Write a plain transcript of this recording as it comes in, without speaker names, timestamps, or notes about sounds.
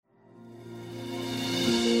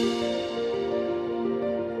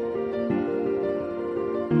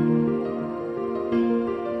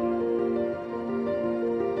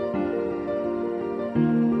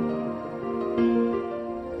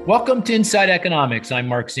Welcome to Inside Economics. I'm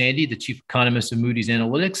Mark Zandi, the chief economist of Moody's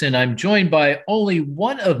Analytics, and I'm joined by only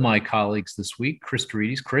one of my colleagues this week, Chris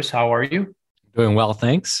Dourides. Chris, how are you? Doing well,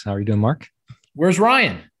 thanks. How are you doing, Mark? Where's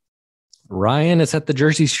Ryan? Ryan is at the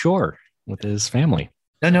Jersey Shore with his family.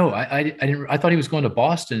 No, I didn't. I thought he was going to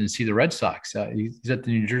Boston and see the Red Sox. He's at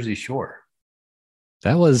the New Jersey Shore.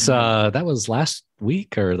 That was last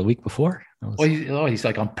week or the week before. He's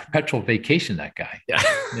like on perpetual vacation. That guy.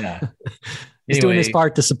 Yeah. He's doing his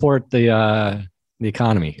part to support the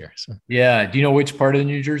economy here. So yeah. Do you know which part of the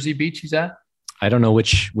New Jersey beach he's at? I don't know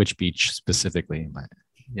which beach specifically, but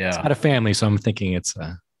it's not a family, so I'm thinking it's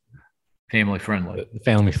a family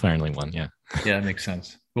friendly one. Yeah. Yeah, that makes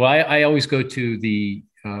sense. Well, I always go to the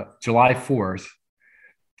July 4th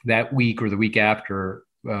that week or the week after.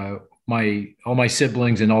 All my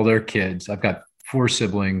siblings and all their kids. I've got 4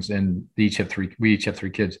 siblings, and we each have 3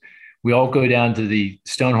 kids. We all go down to the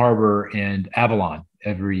Stone Harbor and Avalon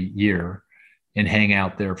every year and hang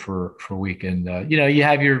out there for a week. And, you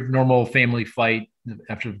have your normal family fight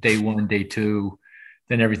after day 1, day 2,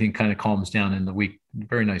 then everything kind of calms down in the week.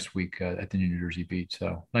 Very nice week at the New Jersey beach.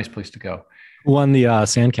 So nice place to go. Who won the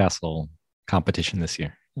sandcastle competition this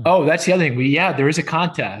year? Oh, that's the other thing. There is a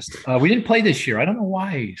contest. We didn't play this year. I don't know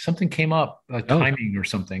why. Something came up, timing or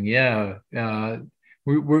something. Yeah.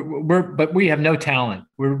 But we have no talent.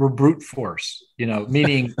 We're brute force,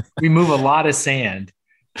 meaning we move a lot of sand.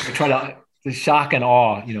 We try to shock and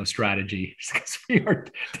awe, strategy. We are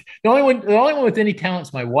the only one with any talent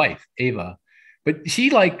is my wife, Ava, but she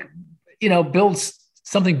builds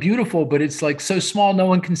something beautiful, but it's like so small no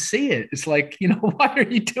one can see it. It's like, why are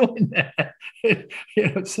you doing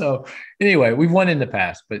that? So anyway, we've won in the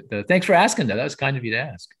past, but thanks for asking that. That was kind of you to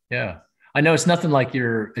ask. Yeah. I know it's nothing like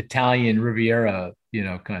your Italian Riviera,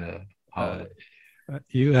 kind of holiday.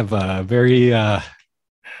 You have a very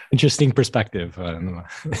interesting perspective. Okay.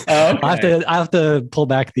 I have to pull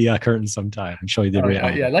back the curtain sometime and show you the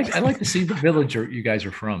reality. Yeah, I like to see the village you guys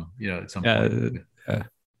are from. At some point.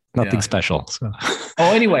 Nothing special. So.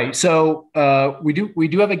 Anyway, so we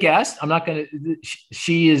do have a guest. I'm not going to.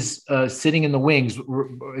 She is sitting in the wings.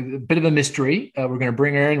 A bit of a mystery. We're going to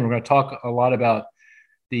bring her in. We're going to talk a lot about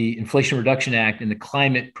the Inflation Reduction Act and the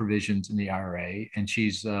climate provisions in the IRA. And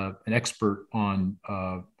she's an expert on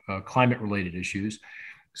climate-related issues.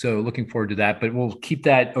 So looking forward to that. But we'll keep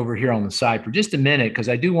that over here on the side for just a minute, because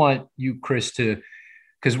I do want you, Chris,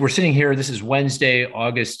 because we're sitting here, this is Wednesday,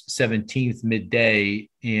 August 17th, midday,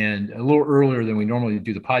 and a little earlier than we normally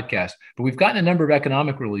do the podcast. But we've gotten a number of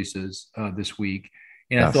economic releases this week.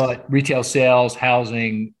 And yes. I thought retail sales,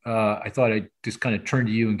 housing, I thought I'd just kind of turn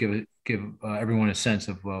to you and give everyone a sense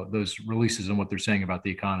of those releases and what they're saying about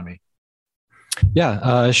the economy.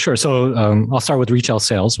 Yeah, sure. So I'll start with retail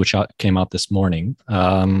sales, which came out this morning.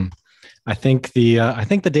 I think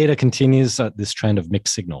the data continues this trend of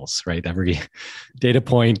mixed signals, right? Every data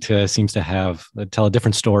point seems to tell a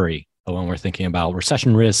different story when we're thinking about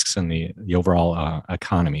recession risks and the overall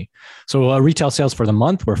economy. So retail sales for the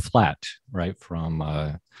month were flat, right, from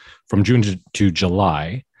June to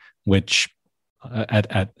July, which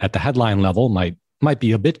at the headline level might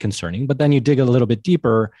be a bit concerning. But then you dig a little bit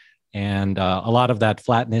deeper, and a lot of that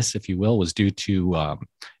flatness, if you will, was due to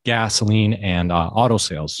gasoline and auto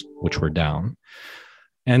sales, which were down.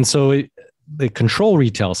 And so the control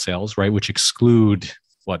retail sales, right, which exclude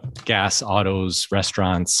gas, autos,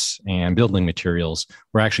 restaurants, and building materials,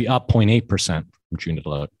 were actually up 0.8% from June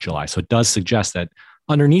to July. So it does suggest that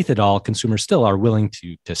underneath it all, consumers still are willing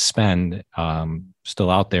to spend, still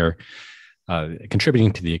out there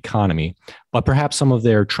contributing to the economy. But perhaps some of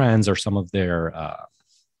their trends or some of their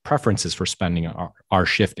preferences for spending are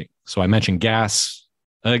shifting. So I mentioned gas.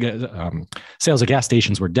 Sales at gas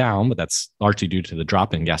stations were down, but that's largely due to the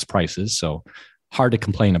drop in gas prices. So hard to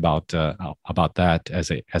complain about that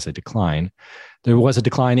as a decline. There was a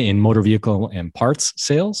decline in motor vehicle and parts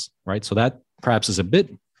sales, right? So that perhaps is a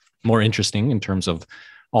bit more interesting in terms of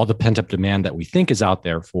all the pent up demand that we think is out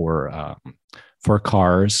there for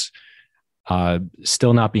cars.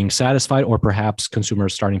 Still not being satisfied, or perhaps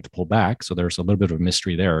consumers starting to pull back. So there's a little bit of a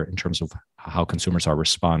mystery there in terms of how consumers are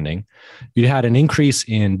responding. You had an increase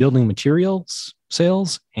in building materials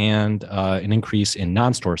sales and an increase in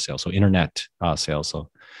non-store sales, so internet sales. So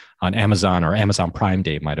on Amazon or Amazon Prime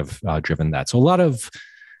Day might have driven that. So a lot of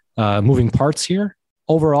moving parts here.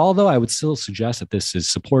 Overall, though, I would still suggest that this is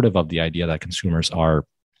supportive of the idea that consumers are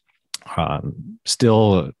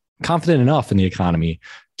still confident enough in the economy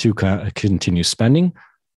to continue spending,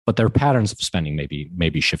 but their patterns of spending may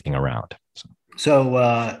be shifting around. So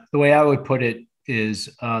the way I would put it is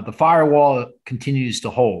the firewall continues to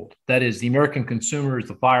hold. That is, the American consumer is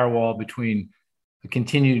the firewall between a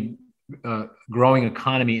continued growing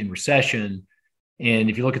economy in recession. And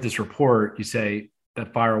if you look at this report, you say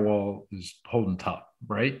that firewall is holding tough,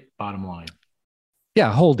 right? Bottom line.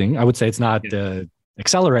 Yeah, holding. I would say it's not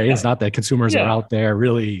accelerating. Yeah. It's not that consumers are out there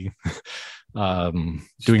really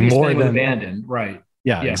doing more than abandoned, right?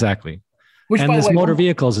 Yeah, exactly. And this motor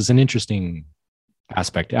vehicles is an interesting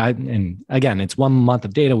aspect. And again, it's 1 month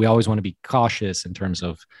of data. We always want to be cautious in terms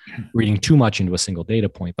of reading too much into a single data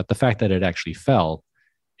point. But the fact that it actually fell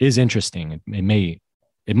is interesting. It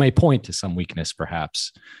may point to some weakness,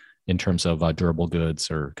 perhaps, in terms of durable goods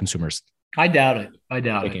or consumers. I doubt it.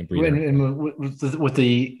 And with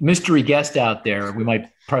the mystery guest out there, we might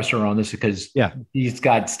press her on this because he's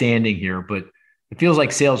got standing here, but it feels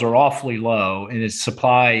like sales are awfully low, and it's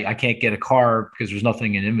supply. I can't get a car because there's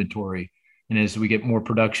nothing in inventory. And as we get more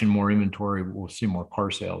production, more inventory, we'll see more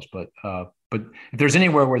car sales. But if there's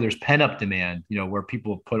anywhere where there's pent up demand, where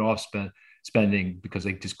people have put off spending because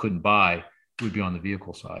they just couldn't buy, it would be on the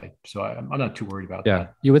vehicle side. So I'm not too worried about that. Yeah,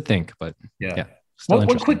 you would think, but yeah. One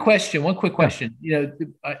quick question. Yeah.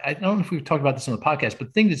 I don't know if we've talked about this on the podcast, but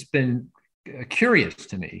the thing that's been curious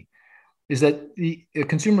to me is that the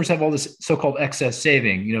consumers have all this so-called excess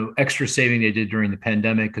saving, extra saving they did during the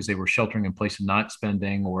pandemic because they were sheltering in place and not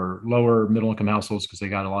spending, or lower middle income households because they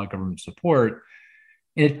got a lot of government support.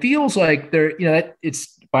 And it feels like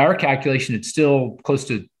it's, by our calculation, it's still close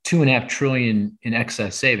to $2.5 trillion in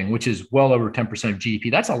excess saving, which is well over 10% of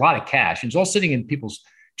GDP. That's a lot of cash. And it's all sitting in people's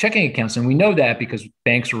checking accounts. And we know that because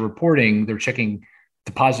banks are reporting their checking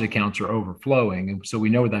deposit accounts are overflowing. And so we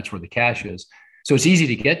know that's where the cash is. So it's easy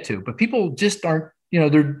to get to, but people just aren't,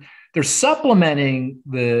 they're supplementing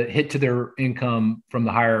the hit to their income from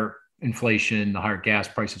the higher inflation, the higher gas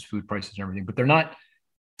prices, food prices, and everything, but they're not,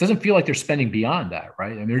 it doesn't feel like they're spending beyond that,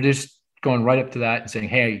 right? And they're just going right up to that and saying,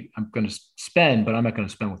 hey, I'm going to spend, but I'm not going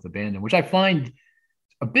to spend with abandon, which I find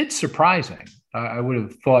a bit surprising. I would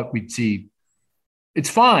have thought we'd see, it's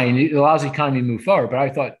fine. It allows the economy to move forward, but I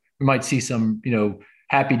thought we might see some,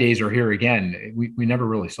 happy days are here again. We never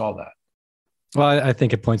really saw that. Well, I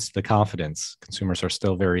think it points to the confidence. Consumers are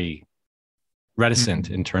still very reticent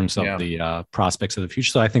in terms of the prospects of the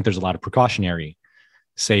future. So I think there's a lot of precautionary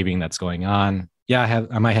saving that's going on. Yeah,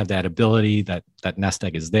 I might have that ability, that nest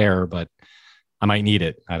egg is there, but I might need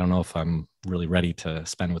it. I don't know if I'm really ready to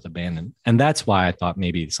spend with abandon. And that's why I thought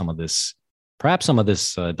maybe perhaps some of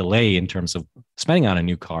this delay in terms of spending on a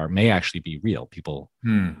new car may actually be real. People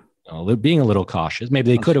being a little cautious.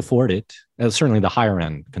 Maybe they could afford it. Certainly the higher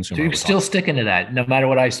end consumer. So you're still sticking to that. No matter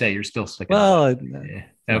what I say, you're still sticking to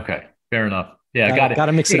that. Okay, fair enough. Yeah, got it. Got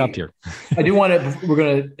to mix it up here. I do want to, we're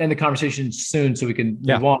going to end the conversation soon so we can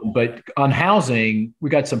move on. But on housing, we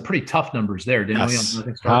got some pretty tough numbers there, didn't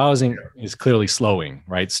we? Housing is clearly slowing,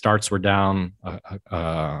 right? Starts were down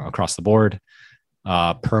across the board.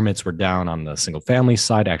 Permits were down on the single family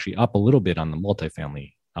side, actually up a little bit on the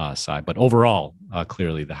multifamily side. But overall,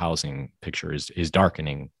 clearly the housing picture is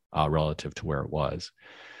darkening relative to where it was.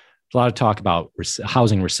 There's a lot of talk about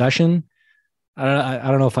housing recession. I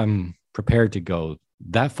don't know if I'm prepared to go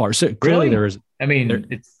that far. So clearly there is. I mean,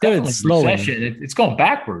 it's definitely recession. It's going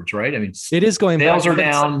backwards, right? I mean, it is going. Sales are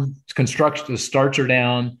down. Construction, the starts are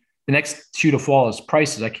down. The next shoe to fall is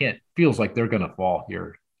prices. Feels like they're going to fall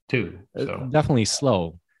here too. So definitely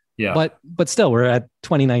slow. Yeah, but still, we're at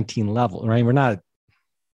 2019 level, right? We're not.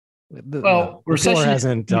 Recession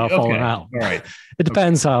hasn't fallen out. All right. It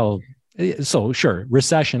depends how. So sure,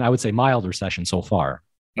 recession. I would say mild recession so far.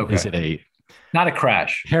 Okay. Is it not a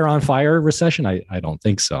crash? Hair on fire recession? I don't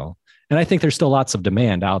think so. And I think there's still lots of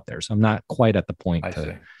demand out there. So I'm not quite at the point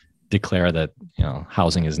to declare that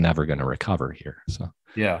housing is never going to recover here. So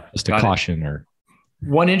just a caution or.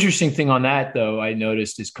 One interesting thing on that, though, I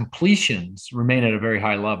noticed is completions remain at a very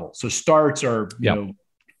high level. So starts are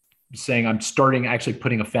saying I'm starting actually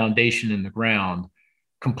putting a foundation in the ground.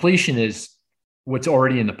 Completion is what's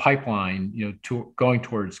already in the pipeline, going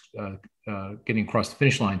towards getting across the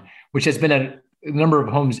finish line, which has been at the number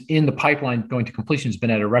of homes in the pipeline going to completion has been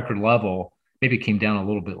at a record level. Maybe it came down a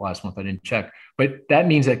little bit last month. I didn't check, but that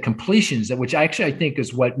means that completions, which actually I think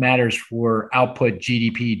is what matters for output,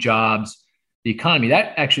 GDP, jobs, the economy,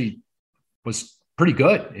 that actually was pretty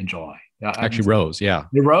good in July. Actually rose. Yeah.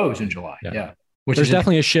 It rose in July. Yeah. Which there's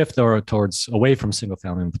definitely a shift towards away from single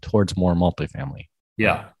family but towards more multifamily.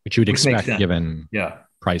 Yeah. Which you would expect given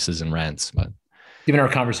prices and rents, but given our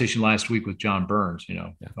conversation last week with John Burns, the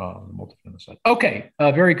multifamily side. Okay.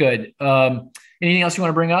 Very good. Anything else you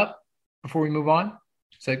want to bring up before we move on?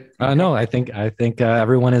 No, I think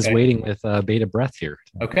everyone is waiting with bated breath here.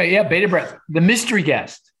 Okay. Yeah. Bated breath. The mystery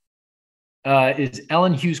guest is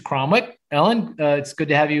Ellen Hughes Cromwick. Ellen, it's good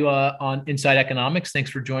to have you on Inside Economics. Thanks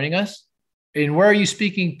for joining us. And where are you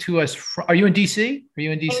speaking to us from? Are you in DC? Are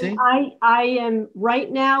you in And DC? I am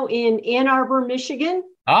right now in Ann Arbor, Michigan,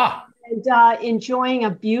 Ah, and enjoying a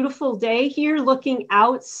beautiful day here, looking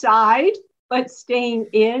outside, but staying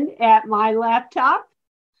in at my laptop.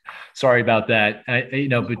 sorry about that. But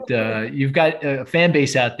you've got a fan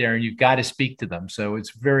base out there, and you've got to speak to them. So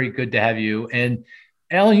it's very good to have you. And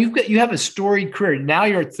Ellen, you have a storied career. Now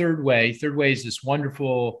you're at Third Way. Third Way is this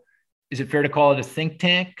wonderful. Is it fair to call it a think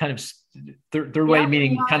tank? Kind of third way,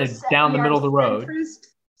 meaning kind of down the middle of the road.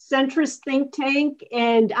 Centrist think tank,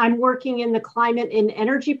 and I'm working in the climate and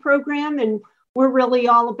energy program, and we're really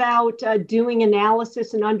all about doing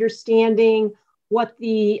analysis and understanding what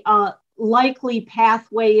the likely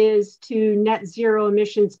pathway is to net zero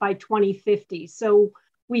emissions by 2050. So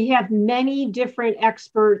we have many different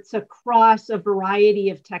experts across a variety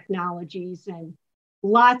of technologies and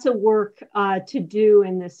lots of work to do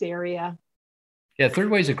in this area. Yeah, Third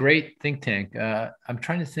Way is a great think tank. I'm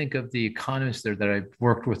trying to think of the economists there that I've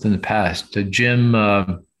worked with in the past. Jim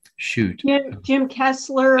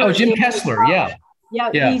Kessler. Oh, Jim Kessler. Yeah.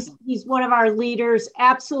 Yeah. He's one of our leaders.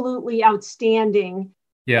 Absolutely outstanding.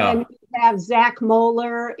 Yeah. And we have Zach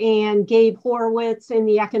Moeller and Gabe Horowitz in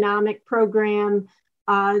the economic program.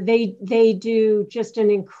 They do just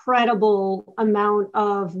an incredible amount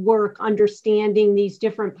of work understanding these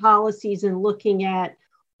different policies and looking at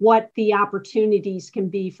what the opportunities can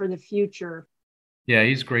be for the future. Yeah,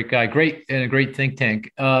 he's a great guy, great and a great think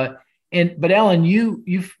tank. But Ellen, you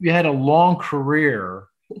had a long career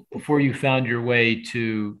before you found your way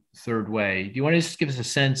to Third Way. Do you want to just give us a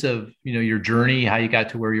sense of your journey, how you got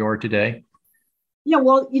to where you are today? Yeah,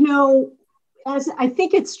 well, as I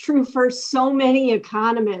think it's true for so many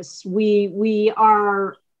economists, we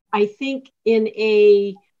are, I think, in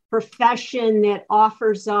a profession that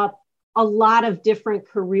offers up a lot of different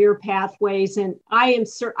career pathways. And I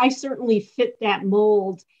certainly fit that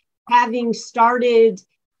mold, having started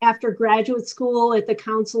after graduate school at the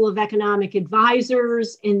Council of Economic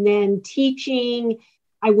Advisors and then teaching.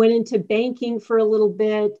 I went into banking for a little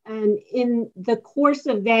bit. And in the course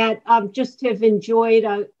of that, just have enjoyed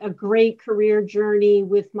a great career journey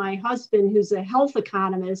with my husband, who's a health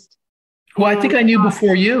economist. Who I think I knew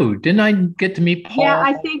before you. Didn't I get to meet Paul? Yeah,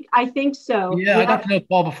 I think so. Yeah, I got to know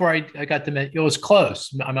Paul before I got to meet. It was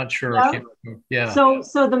close. I'm not sure. Yeah. I can't remember. Yeah.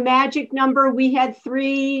 So the magic number, we had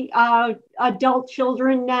 3 adult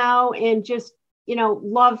children now, and just,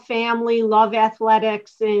 love family, love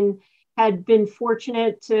athletics, and had been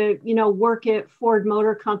fortunate to, work at Ford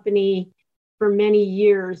Motor Company for many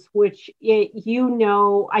years, which,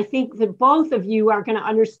 I think that both of you are going to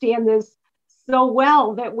understand this so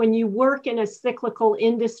well, that when you work in a cyclical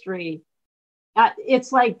industry,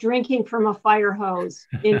 it's like drinking from a fire hose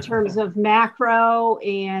in terms of macro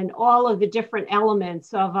and all of the different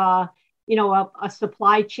elements of a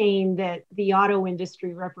supply chain that the auto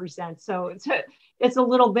industry represents. So it's a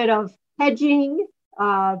little bit of hedging,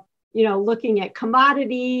 looking at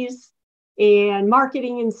commodities and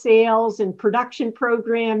marketing and sales and production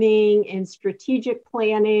programming and strategic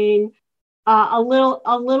planning. A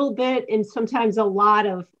little bit, and sometimes a lot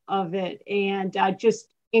of it, and just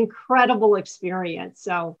incredible experience.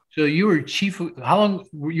 So you were how long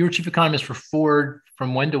you were chief economist for Ford,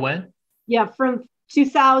 from when to when? Yeah, from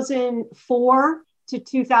 2004 to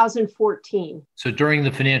 2014. So during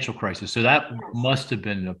the financial crisis. So that must have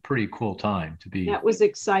been a pretty cool time to be. That was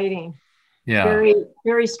exciting. Yeah. Very,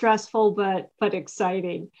 very stressful, but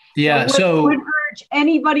exciting. Yeah. So would urge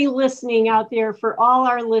anybody listening out there, for all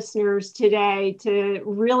our listeners today, to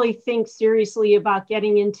really think seriously about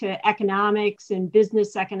getting into economics and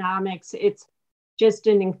business economics. It's just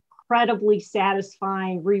an incredibly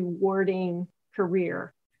satisfying, rewarding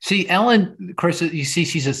career. See, Ellen, Chris, you see,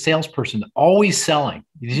 she's a salesperson, always selling.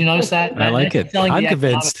 Did you notice that? I like it. I'm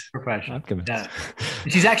convinced. I'm convinced. Yeah.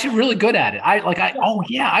 She's actually really good at it.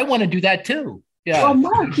 I want to do that too. Yeah. Well,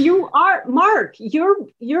 Mark,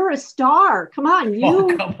 you're a star. Come on.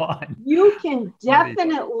 Come on. You can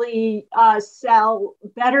definitely sell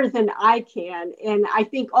better than I can. And I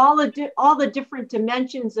think all the different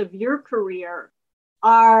dimensions of your career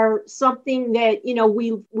are something that,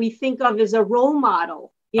 we think of as a role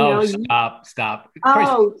model. Stop.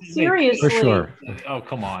 Oh, seriously. For sure. Oh,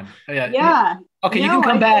 come on. Yeah. Okay, you can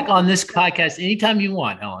come back on this podcast anytime you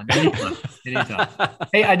want, Ellen. Anytime.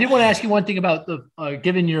 Hey, I did want to ask you one thing about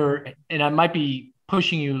given and I might be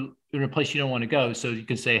pushing you in a place you don't want to go, so you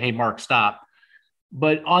can say, hey, Mark, stop.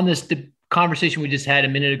 But on the conversation we just had a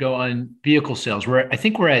minute ago on vehicle sales, I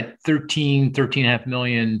think we're at 13.5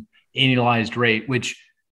 million annualized rate, which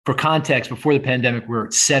for context, before the pandemic, we were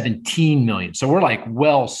at 17 million. So we're like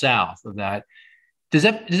well south of that. Does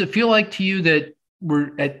it feel like to you that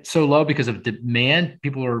we're at so low because of demand?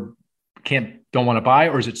 People don't want to buy,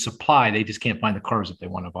 or is it supply? They just can't find the cars that they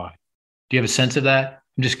want to buy. Do you have a sense of that?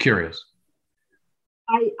 I'm just curious.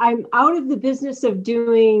 I'm out of the business of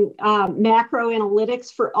doing macro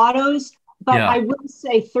analytics for autos, but I will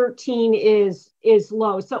say 13 is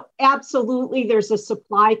low. So absolutely, there's a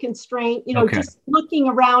supply constraint. Just looking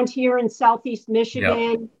around here in Southeast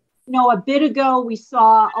Michigan, a bit ago we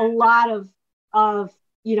saw a lot of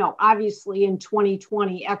obviously in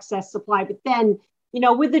 2020 excess supply, but then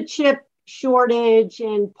with the chip shortage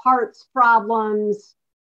and parts problems,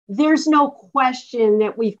 there's no question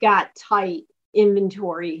that we've got tight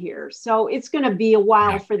inventory here. So it's going to be a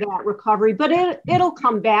while for that recovery, but it'll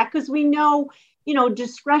come back, because we know,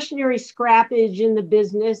 discretionary scrappage in the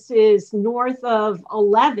business is north of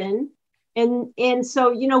 11. And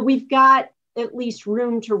so, we've got at least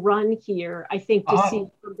room to run here, I think, to see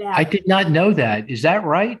that. I did not know that. Is that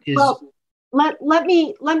right? Well, let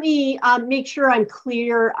me make sure I'm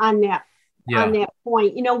clear on that. On that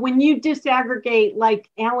point, when you disaggregate, like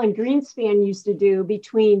Alan Greenspan used to do,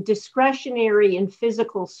 between discretionary and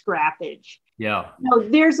physical scrappage,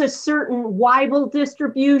 there's a certain Weibull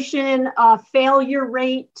distribution, failure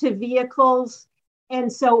rate to vehicles.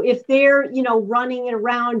 And so if they're, running at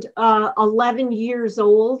around 11 years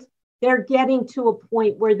old, they're getting to a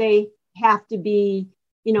point where they have to be,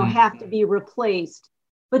 have to be replaced.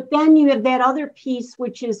 But then you have that other piece,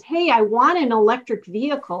 which is, hey, I want an electric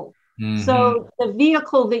vehicle. So the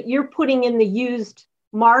vehicle that you're putting in the used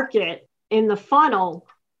market in the funnel,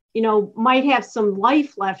 might have some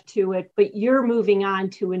life left to it, but you're moving on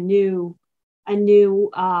to a new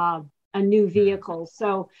vehicle.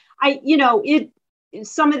 So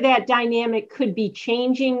some of that dynamic could be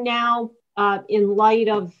changing now in light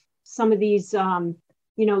of some of these,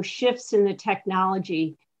 shifts in the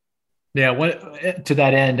technology. Yeah. To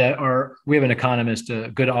that end, we have an economist, a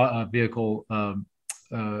good vehicle.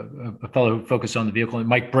 A fellow who focused on the vehicle, and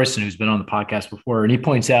Mike Brisson, who's been on the podcast before, and he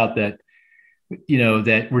points out that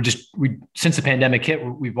that since the pandemic hit,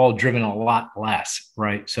 we've all driven a lot less,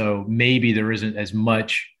 right? So maybe there isn't as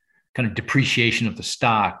much kind of depreciation of the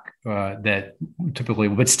stock that typically,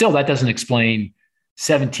 but still that doesn't explain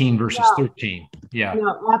 17 versus 13. Yeah.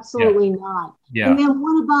 No, absolutely not. Yeah. And then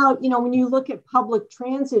what about, when you look at public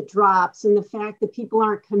transit drops and the fact that people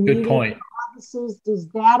aren't commuting to offices, does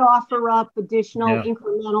that offer up additional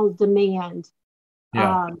incremental demand?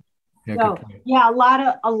 A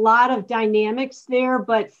lot of dynamics there,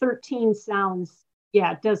 but 13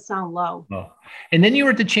 it does sound low. Oh. And then you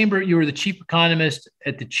were at the chamber, you were the chief economist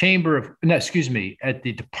at the at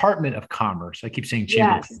the Department of Commerce. I keep saying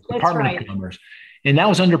chamber, Department of Commerce. And that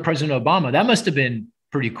was under President Obama. That must have been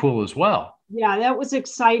pretty cool as well. Yeah, that was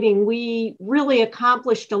exciting. We really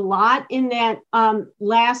accomplished a lot in that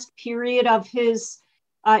last period of his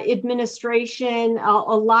administration,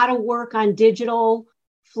 a lot of work on digital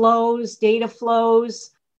flows, data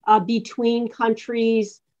flows between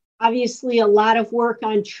countries. Obviously, a lot of work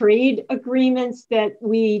on trade agreements that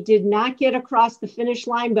we did not get across the finish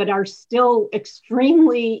line, but are still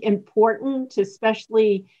extremely important,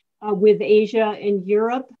 especially with Asia and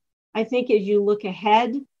Europe. I think as you look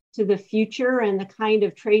ahead to the future and the kind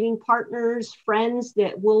of trading partners, friends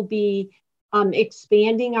that we'll be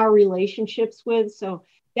expanding our relationships with. So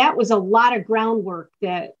that was a lot of groundwork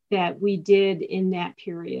that we did in that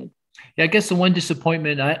period. Yeah, I guess the one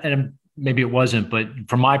disappointment, and maybe it wasn't, but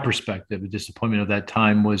from my perspective, the disappointment of that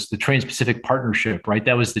time was the Trans-Pacific Partnership, right?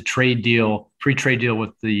 That was the trade deal, free trade deal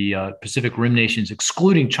with the Pacific Rim nations,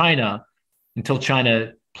 excluding China until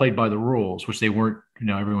China played by the rules, which they weren't,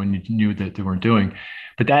 everyone knew that they weren't doing.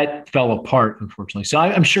 But that fell apart, unfortunately. So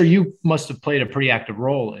I'm sure you must have played a pretty active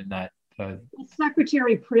role in that.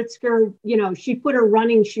 Secretary Pritzker, she put her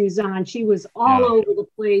running shoes on. She was all over the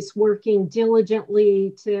place working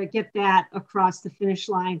diligently to get that across the finish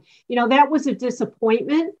line. That was a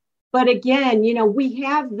disappointment. But again, we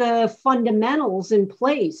have the fundamentals in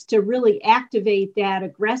place to really activate that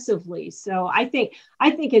aggressively. So I think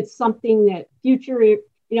it's something that future,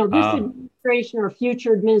 this administration or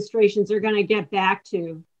future administrations are going to get back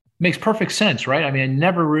to. Makes perfect sense, right? I mean, I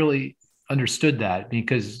never really understood that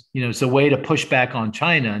because, it's a way to push back on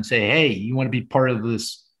China and say, hey, you want to be part of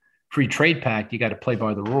this free trade pact, you got to play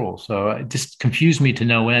by the rules. So it just confused me to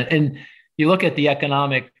no end. And you look at the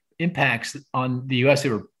economic impacts on the U.S., they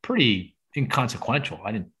were pretty inconsequential.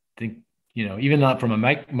 I didn't think, even not from a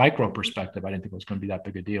micro perspective, I didn't think it was going to be that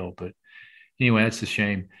big a deal. But anyway, that's a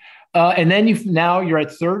shame. And then now you're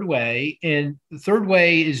at Third Way, and Third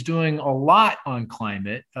Way is doing a lot on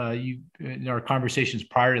climate. In our conversations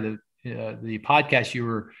prior to the podcast, you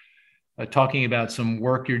were talking about some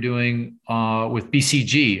work you're doing with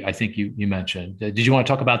BCG. I think you mentioned. Did you want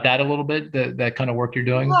to talk about that a little bit? That kind of work you're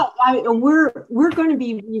doing? Yeah, we're going to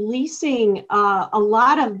be releasing a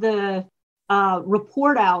lot of the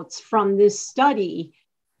report outs from this study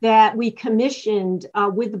that we commissioned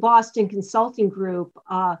with the Boston Consulting Group.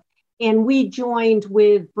 And we joined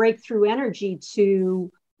with Breakthrough Energy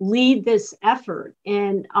to lead this effort.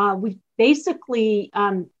 And we basically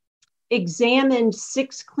examined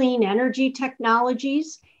 6 clean energy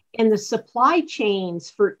technologies and the supply chains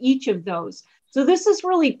for each of those. So this is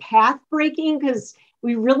really path breaking because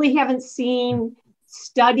we really haven't seen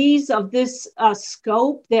studies of this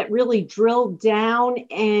scope that really drill down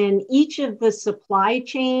in each of the supply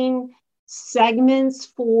chain segments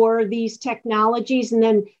for these technologies, and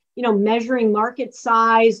then measuring market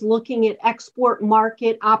size, looking at export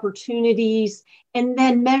market opportunities, and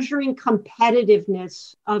then measuring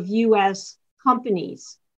competitiveness of U.S.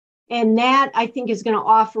 companies. And that, I think, is going to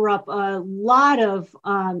offer up a lot of,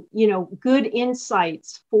 good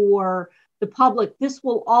insights for the public. This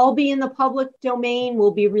will all be in the public domain.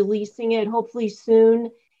 We'll be releasing it hopefully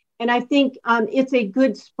soon. And I think it's a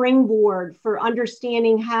good springboard for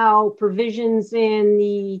understanding how provisions in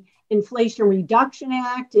the Inflation Reduction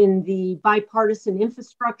Act, in the Bipartisan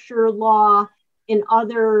Infrastructure Law, in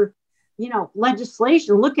other,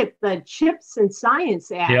 legislation. Look at the CHIPS and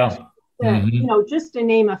Science Act. Yeah. Just to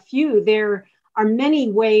name a few, there are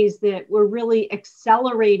many ways that we're really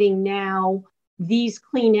accelerating now these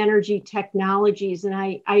clean energy technologies. And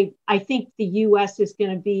I think the U.S. is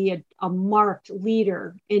going to be a marked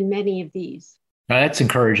leader in many of these. That's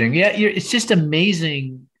encouraging. Yeah, it's just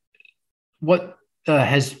amazing what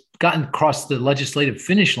has gotten across the legislative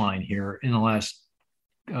finish line here in the last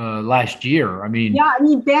year. I mean,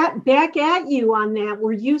 back at you on that.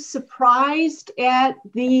 Were you surprised at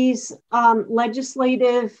these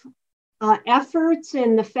legislative efforts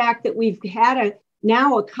and the fact that we've had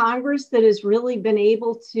now a Congress that has really been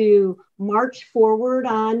able to march forward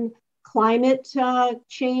on climate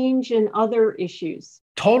change and other issues?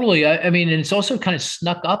 Totally. I mean, and it's also kind of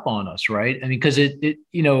snuck up on us, right? I mean, because it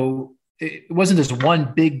wasn't this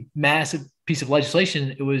one big, massive piece of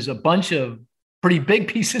legislation. It was a bunch of pretty big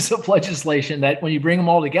pieces of legislation that when you bring them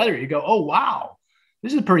all together, you go, oh, wow,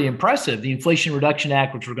 this is pretty impressive. The Inflation Reduction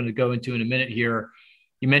Act, which we're going to go into in a minute here.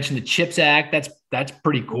 You mentioned the CHIPS Act. That's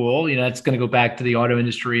pretty cool. That's going to go back to the auto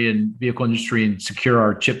industry and vehicle industry and secure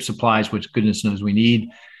our chip supplies, which goodness knows we need,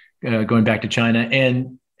 going back to China.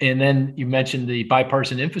 And then you mentioned the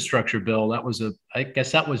bipartisan infrastructure bill. I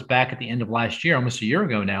guess that was back at the end of last year, almost a year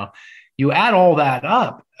ago now. You add all that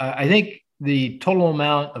up, I think the total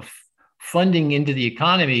amount of funding into the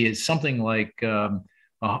economy is something like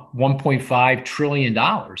 $1.5 trillion.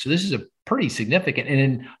 So this is a pretty significant.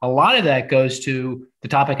 And a lot of that goes to the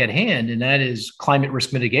topic at hand, and that is climate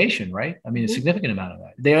risk mitigation, right? I mean, a significant amount of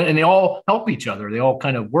that. They all help each other. They all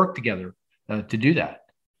kind of work together to do that.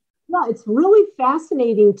 Yeah, it's really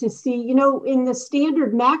fascinating to see, in the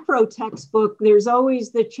standard macro textbook, there's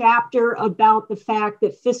always the chapter about the fact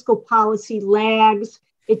that fiscal policy lags.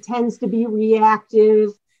 It tends to be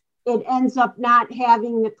reactive. It ends up not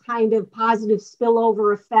having the kind of positive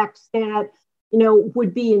spillover effects that,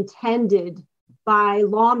 would be intended by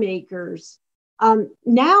lawmakers.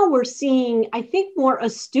 Now we're seeing, I think, more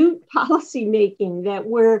astute policymaking, that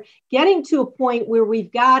we're getting to a point where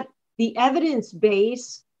we've got the evidence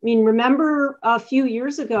base. I mean, remember a few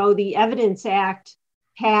years ago, the Evidence Act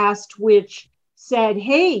passed, which said,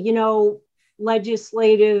 hey,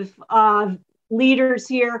 legislative leaders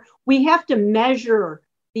here, we have to measure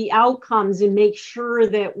the outcomes and make sure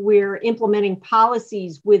that we're implementing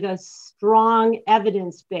policies with a strong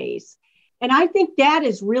evidence base. And I think that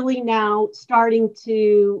is really now starting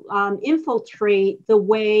to infiltrate the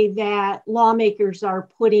way that lawmakers are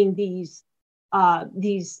putting these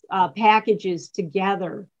packages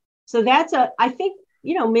together. So that's I think,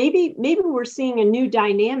 maybe we're seeing a new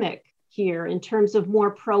dynamic here in terms of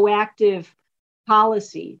more proactive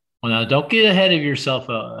policy. Well, now don't get ahead of yourself.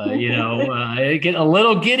 Get a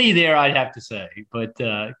little giddy there, I'd have to say, but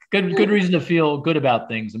good reason to feel good about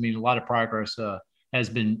things. I mean, a lot of progress has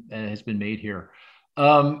been made here.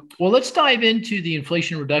 Well, let's dive into the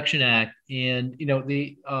Inflation Reduction Act and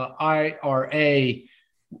the IRA.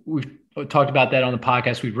 We've talked about that on the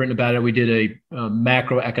podcast. We've written about it. We did a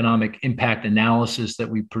macroeconomic impact analysis that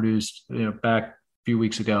we produced back a few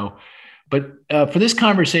weeks ago. But for this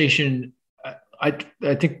conversation, I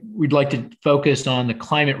think we'd like to focus on the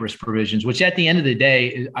climate risk provisions, which at the end of the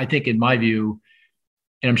day, I think in my view,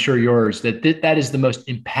 and I'm sure yours, that is the most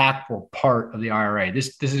impactful part of the IRA.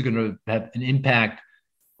 This is going to have an impact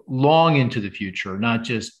long into the future, not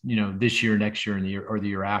just this year, next year, and the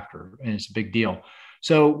year after, and it's a big deal.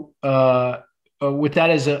 So with that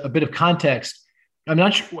as a bit of context, I'm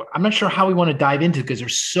not sure how we want to dive into it because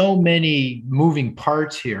there's so many moving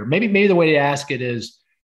parts here. Maybe the way to ask it is,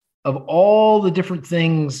 of all the different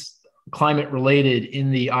things climate related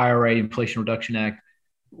in the IRA, Inflation Reduction Act,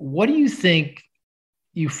 what do you think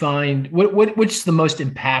you find, which is the most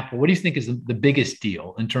impactful? What do you think is the biggest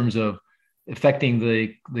deal in terms of affecting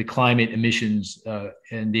the climate emissions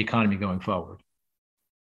and the economy going forward?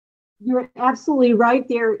 You're absolutely right.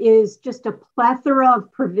 There is just a plethora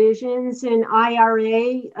of provisions in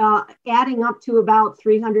IRA, adding up to about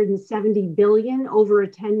 $370 billion over a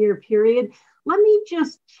 10-year period. Let me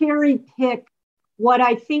just cherry pick what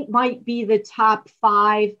I think might be the top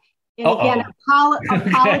 5. And again,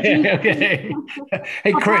 apologies. Okay.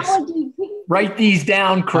 Hey, Chris, write these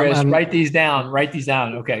down, Chris. Write these down.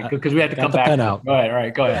 Okay, because we have to come back. All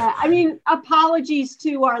right, go ahead. Yeah, I mean, apologies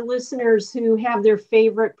to our listeners who have their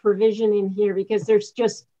favorite provision in here, because there's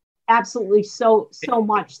just absolutely so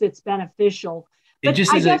much that's beneficial. But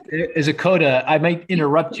just as a coda, I might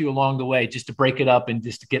interrupt you along the way just to break it up and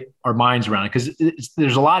just to get our minds around it, because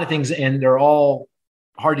there's a lot of things and they're all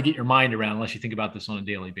hard to get your mind around unless you think about this on a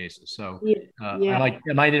daily basis. So I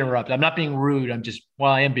might interrupt. I'm not being rude.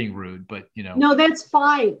 I am being rude, but No, that's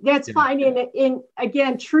fine. That's fine. And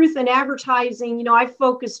again, truth in advertising, I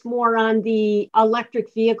focused more on the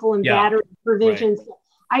electric vehicle and battery provisions. Right.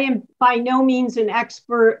 I am by no means an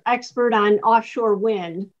expert on offshore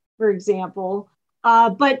wind, for example.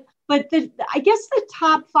 But I guess the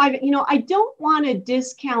top 5, I don't want to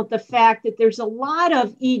discount the fact that there's a lot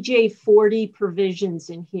of EJ40 provisions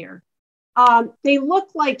in here. They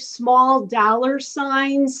look like small dollar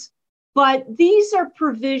signs, but these are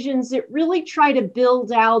provisions that really try to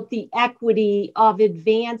build out the equity of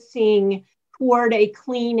advancing toward a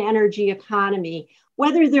clean energy economy,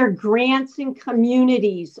 whether they're grants in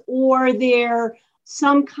communities or they're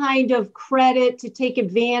some kind of credit to take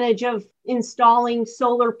advantage of installing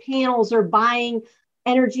solar panels or buying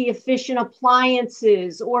energy efficient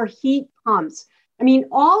appliances or heat pumps. I mean,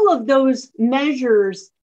 all of those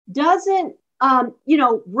measures doesn't,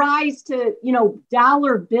 rise to,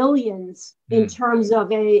 dollar billions in terms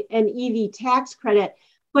of an EV tax credit,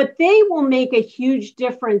 but they will make a huge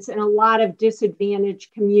difference in a lot of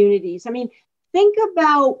disadvantaged communities. I mean, think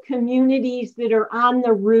about communities that are on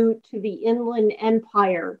the route to the Inland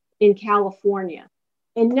Empire in California.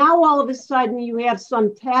 And now all of a sudden you have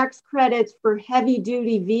some tax credits for heavy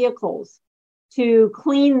duty vehicles to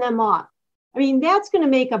clean them up. I mean, that's going to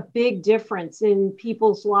make a big difference in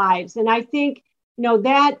people's lives. And I think,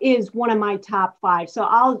 that is one of my top 5. So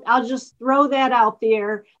I'll just throw that out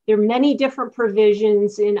there. There are many different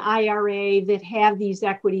provisions in IRA that have these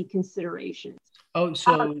equity considerations. Oh,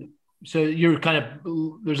 so you're kind of,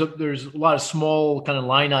 there's a lot of small kind of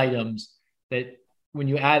line items that when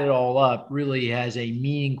you add it all up really has a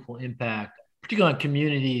meaningful impact, particularly on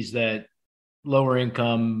communities that lower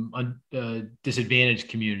income, disadvantaged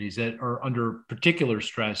communities that are under particular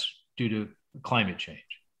stress due to climate change.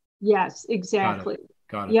 Yes, exactly.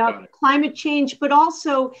 Got it. Yeah, climate change, but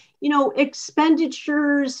also,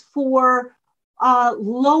 expenditures for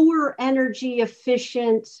lower energy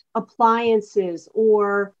efficient appliances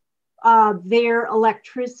or their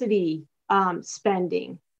electricity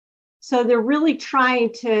spending. So they're really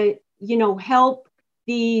trying to, help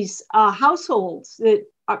these households that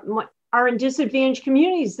are in disadvantaged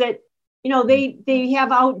communities that, they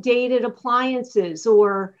have outdated appliances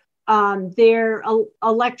or their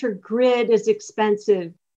electric grid is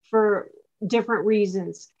expensive for different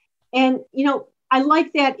reasons. And, I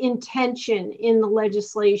like that intention in the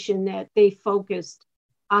legislation that they focused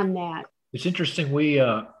on that. It's interesting. We,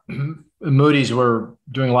 Moody's, were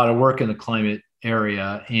doing a lot of work in the climate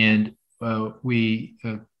area, and we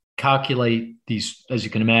calculate these, as you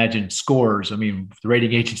can imagine, scores. I mean, the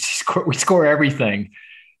rating agency we score everything.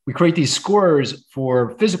 We create these scores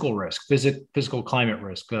for physical risk, physical climate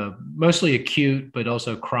risk, mostly acute, but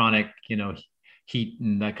also chronic, heat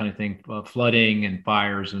and that kind of thing, flooding and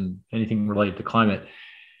fires and anything related to climate.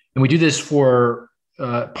 And we do this for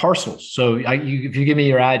parcels. So if you give me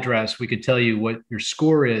your address, we could tell you what your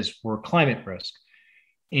score is for climate risk.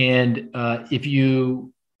 And if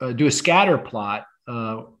you do a scatter plot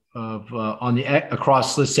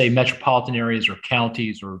across, let's say, metropolitan areas or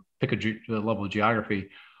counties, or pick a level of geography,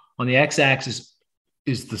 on the x-axis,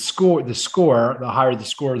 is the score. The higher the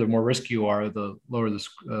score, the more risk you are. The lower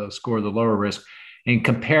the score, the lower risk. And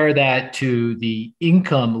compare that to the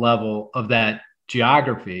income level of that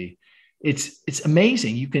geography. It's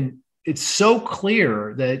amazing. It's so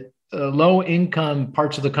clear that low income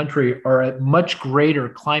parts of the country are at much greater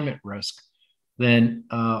climate risk than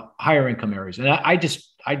higher income areas. And I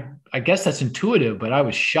guess that's intuitive, but I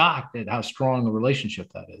was shocked at how strong a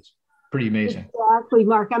relationship that is. Pretty amazing. Exactly,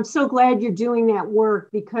 Mark. I'm so glad you're doing that work,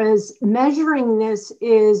 because measuring this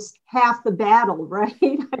is half the battle, right?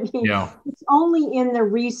 I mean, It's only in the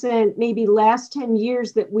recent, maybe last 10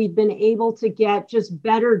 years that we've been able to get just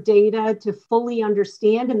better data to fully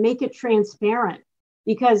understand and make it transparent.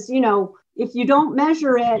 Because, if you don't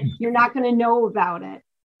measure it, you're not going to know about it.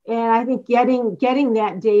 And I think getting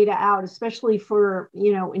that data out, especially for,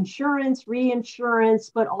 insurance, reinsurance,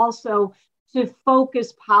 but also to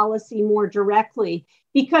focus policy more directly,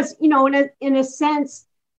 because in a sense,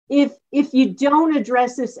 if you don't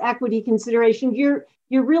address this equity consideration, you're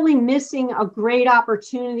really missing a great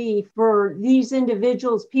opportunity for these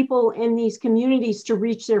individuals, people in these communities, to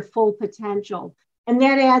reach their full potential, and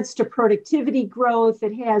that adds to productivity growth.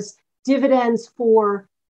 It has dividends for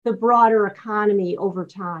the broader economy over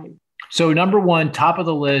time. So number one, top of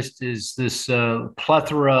the list is this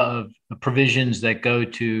plethora of provisions that go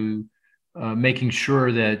to making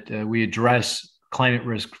sure that we address climate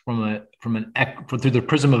risk through the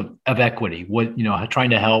prism of equity.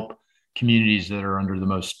 Trying to help communities that are under the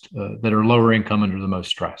most that are lower income under the most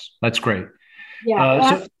stress. That's great. Yeah,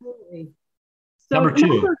 absolutely. So number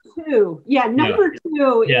two. Number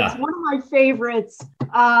two is one of my favorites.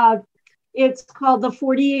 It's called the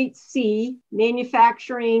 48C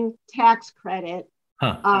manufacturing tax credit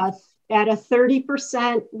at a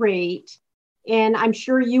 30% rate. And I'm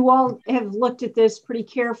sure you all have looked at this pretty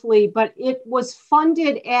carefully, but it was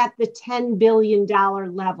funded at the $10 billion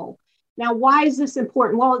level. Now, why is this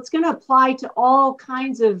important? Well, it's going to apply to all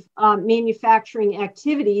kinds of manufacturing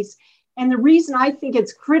activities. And the reason I think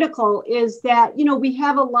it's critical is that, we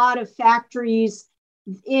have a lot of factories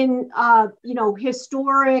in,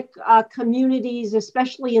 historic communities,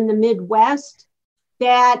 especially in the Midwest,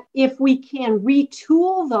 that if we can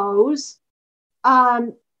retool those,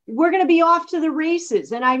 we're going to be off to the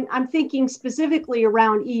races. And I'm thinking specifically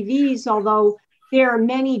around EVs, although there are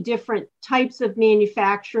many different types of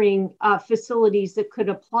manufacturing facilities that could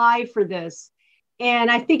apply for this.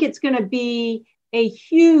 And I think it's going to be a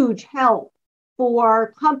huge help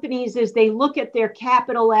for companies as they look at their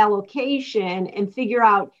capital allocation and figure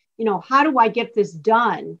out, how do I get this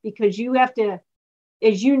done? Because you have to,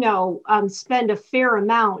 as you know, spend a fair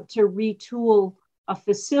amount to retool a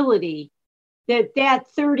facility. That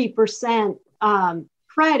 30%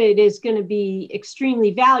 credit is going to be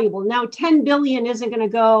extremely valuable. Now, 10 billion isn't going to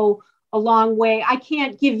go a long way. I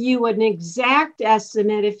can't give you an exact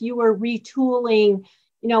estimate. If you were retooling,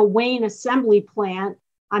 Wayne Assembly Plant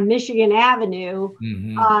on Michigan Avenue,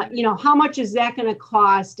 how much is that going to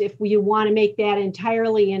cost if we want to make that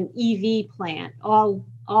entirely an EV plant,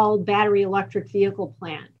 all battery electric vehicle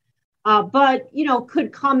plant? But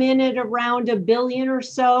could come in at around $1 billion or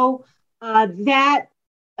so. That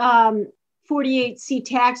 48C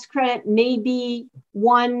tax credit may be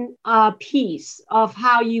one piece of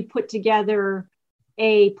how you put together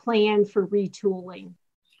a plan for retooling.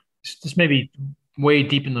 This may be way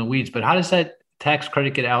deep in the weeds, but how does that tax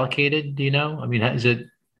credit get allocated? Do you know? I mean, is it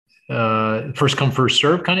first come, first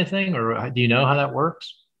serve kind of thing? Or do you know how that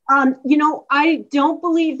works? I don't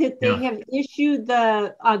believe that they have issued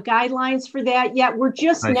the guidelines for that yet. We're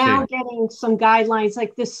just now getting some guidelines.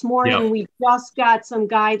 Like this morning, we just got some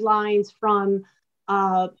guidelines from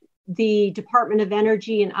the Department of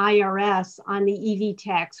Energy and IRS on the EV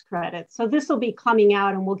tax credit. So this will be coming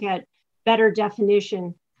out, and we'll get better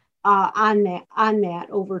definition on that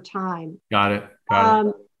over time. Got it.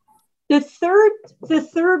 The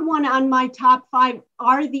third one on my top 5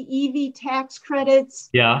 are the EV tax credits.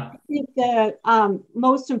 Yeah. I think the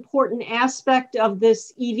most important aspect of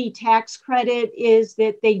this EV tax credit is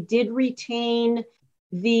that they did retain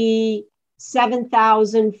the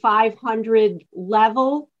 7,500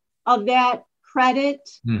 level of that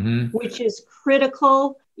credit, which is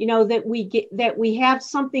critical. That we have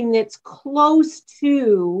something that's close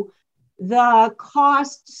to the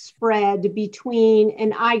cost spread between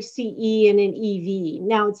an ICE and an EV.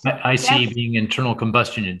 Now, it's ICE being internal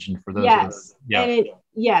combustion engine for those. And an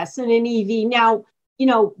EV. Now,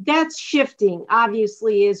 that's shifting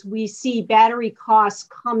obviously as we see battery costs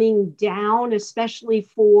coming down, especially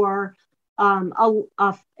for an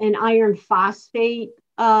iron phosphate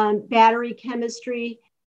battery chemistry.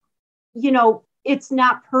 it's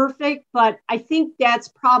not perfect, but I think that's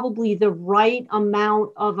probably the right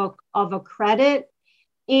amount of a credit.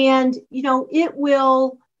 And, it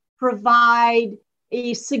will provide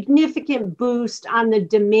a significant boost on the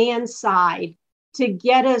demand side to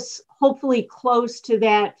get us hopefully close to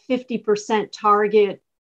that 50% target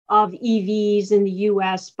of EVs in the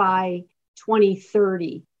US by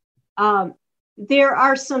 2030. There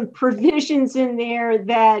are some provisions in there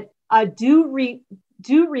that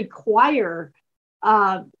do require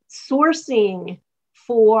sourcing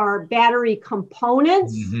for battery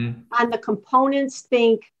components. Mm-hmm. On the components,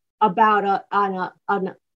 think about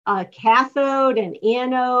a cathode, an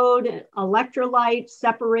anode, an electrolyte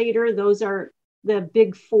separator. Those are the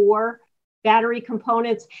big four battery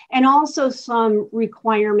components, and also some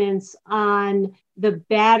requirements on the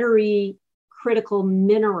battery critical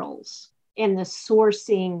minerals and the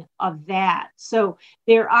sourcing of that. So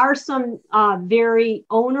there are some very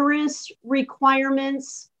onerous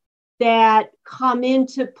requirements that come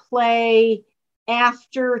into play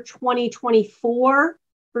after 2024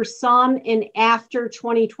 for some and after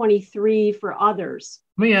 2023 for others.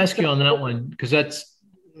 Let me ask you on that one, because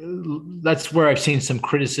that's where I've seen some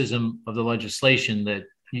criticism of the legislation, that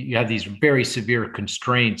you have these very severe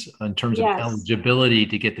constraints in terms of eligibility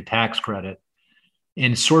to get the tax credit.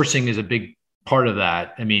 And sourcing is a big part of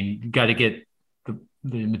that. I mean, you got to get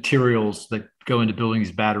the materials that go into building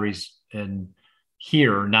these batteries and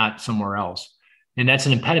here, not somewhere else. And that's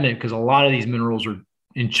an impediment because a lot of these minerals are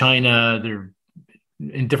in China, they're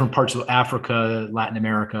in different parts of Africa, Latin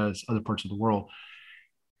America, other parts of the world.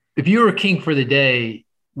 If you were king for the day,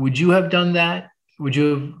 would you have done that? Would you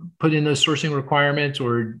have put in those sourcing requirements,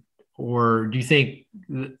 or do you think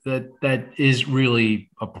that is really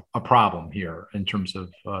a problem here in terms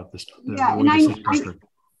of the way this is structured?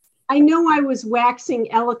 I know I was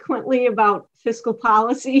waxing eloquently about fiscal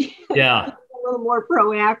policy. Yeah. A little more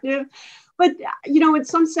proactive. But, in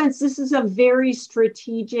some sense, this is a very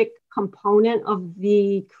strategic component of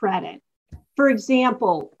the credit. For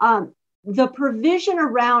example, the provision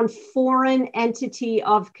around foreign entity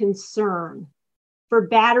of concern for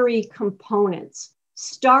battery components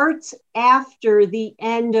starts after the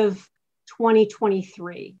end of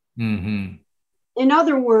 2023. Mm-hmm. In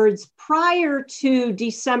other words, prior to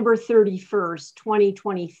December 31st,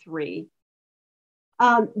 2023,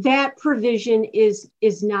 that provision is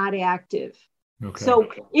not active. Okay. So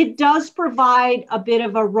it does provide a bit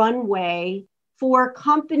of a runway for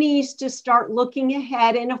companies to start looking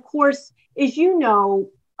ahead. And of course, as you know,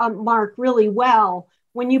 Mark, really well,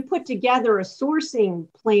 when you put together a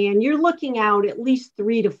sourcing plan, you're looking out at least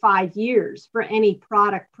 3 to 5 years for any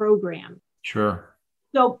product program. Sure.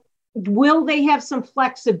 So will they have some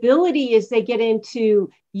flexibility as they get into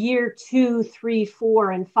year 2, 3,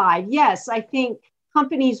 4, and 5? Yes, I think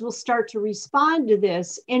companies will start to respond to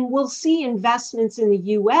this, and we'll see investments in the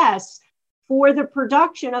US for the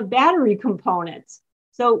production of battery components.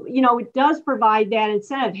 So, it does provide that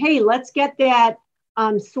incentive. Hey, let's get that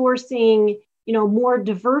sourcing, more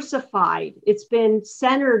diversified. It's been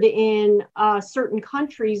centered in certain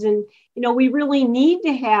countries, and, we really need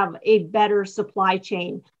to have a better supply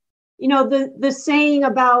chain. The saying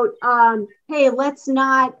about, hey, let's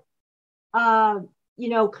not,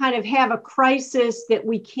 kind of have a crisis that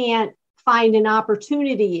we can't find an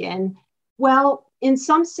opportunity in. Well, in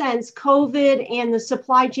some sense, COVID and the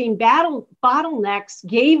supply chain bottlenecks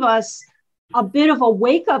gave us a bit of a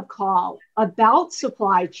wake-up call about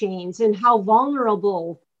supply chains and how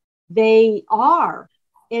vulnerable they are.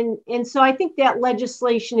 And so I think that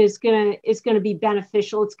legislation is gonna be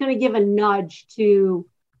beneficial. It's going to give a nudge to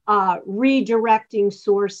redirecting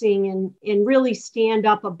sourcing and really stand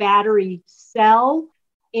up a battery cell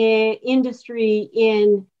industry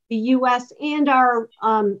in the US and our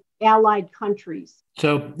allied countries.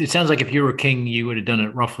 So it sounds like if you were king, you would have done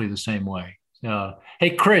it roughly the same way.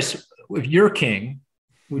 Hey, Chris, if you're king,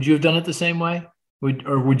 would you have done it the same way?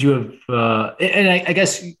 Would you have, and I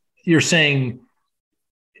guess you're saying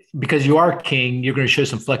because you are king, you're going to show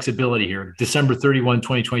some flexibility here. December 31,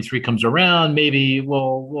 2023 comes around. Maybe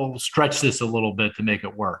we'll stretch this a little bit to make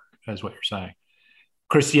it work, is what you're saying.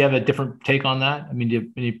 Chris, do you have a different take on that? I mean, do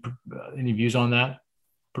you have any views on that?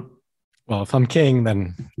 Well, if I'm king,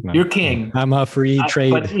 then you're king. I'm a free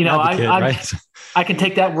trade advocate, right? I can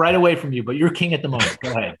take that right away from you, but you're king at the moment.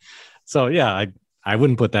 Go ahead. So yeah, I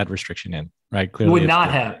wouldn't put that restriction in, right? Clearly, you would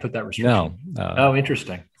not have put that restriction. No.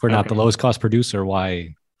 Interesting. If we're not the lowest cost producer,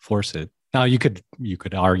 why force it? Now you could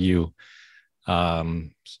argue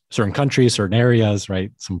certain countries, certain areas,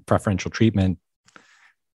 right? Some preferential treatment,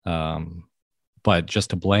 but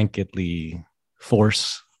just to blanketly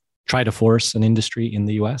try to force an industry in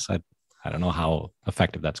the U.S., I don't know how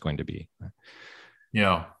effective that's going to be.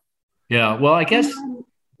 Yeah. Yeah. Well, I guess,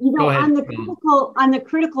 go ahead. On the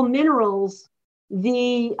critical minerals,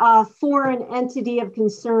 the foreign entity of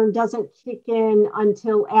concern doesn't kick in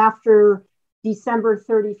until after December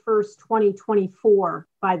 31st, 2024,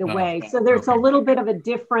 by the way. So there's a little bit of a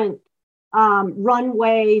different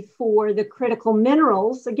runway for the critical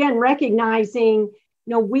minerals. Again, recognizing,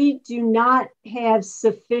 we do not have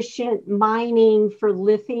sufficient mining for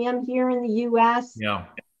lithium here in the U.S. Yeah.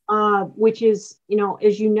 Which is,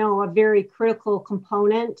 as you know, a very critical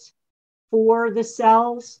component for the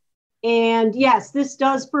cells. And yes, this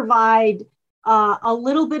does provide a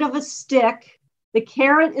little bit of a stick. The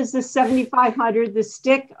carrot is the 7,500. The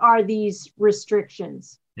stick are these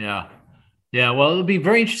restrictions. Yeah. Yeah. Well, it'll be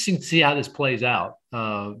very interesting to see how this plays out,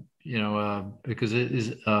 because it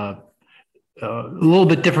is a little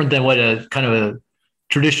bit different than what a kind of a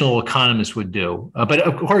traditional economist would do. But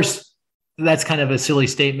of course, that's kind of a silly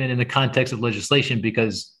statement in the context of legislation,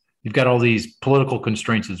 because you've got all these political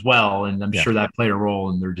constraints as well. And I'm sure that played a role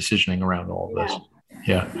in their decisioning around all of this.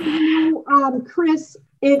 Yeah. Chris,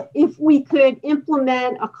 if we could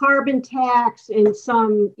implement a carbon tax and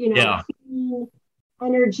some, clean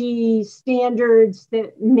energy standards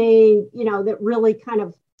that may, that really kind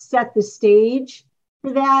of set the stage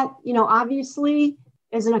for that, obviously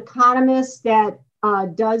as an economist that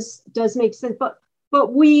does make sense,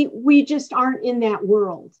 but we just aren't in that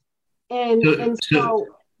world. And so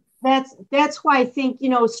that's why I think,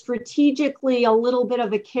 strategically a little bit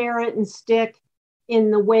of a carrot and stick in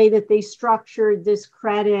the way that they structured this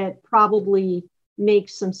credit probably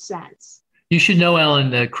makes some sense. You should know,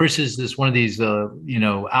 Ellen, that Chris is this one of these, out in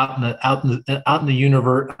the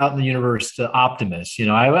universe optimists.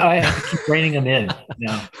 I have to keep reining him in.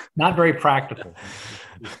 Not very practical,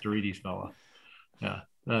 this Dorides fella. Yeah,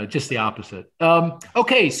 just the opposite.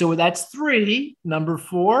 Okay, so that's 3. Number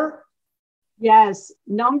 4. Yes,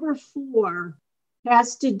 number 4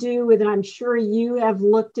 has to do with, and I'm sure you have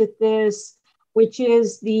looked at this, which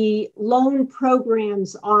is the Loan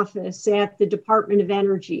Programs Office at the Department of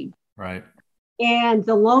Energy. Right. And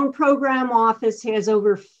the Loan Program Office has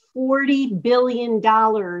over $40 billion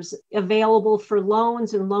available for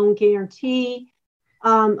loans and loan guarantee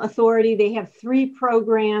authority. They have 3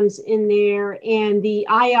 programs in there, and the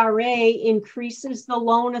IRA increases the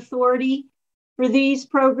loan authority for these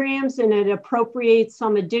programs, and it appropriates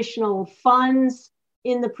some additional funds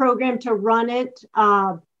in the program to run it,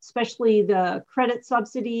 especially the credit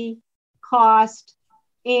subsidy cost.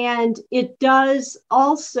 And it does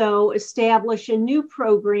also establish a new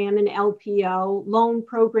program in LPO, Loan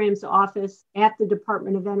Programs Office at the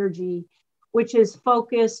Department of Energy, which is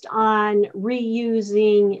focused on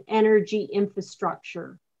reusing energy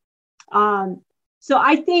infrastructure. So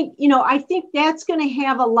I think that's going to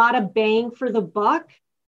have a lot of bang for the buck.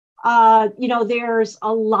 There's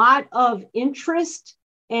a lot of interest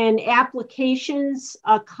and applications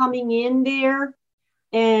coming in there.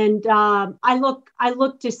 And I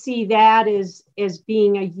look to see that as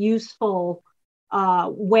being a useful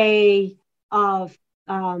way of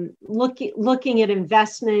looking at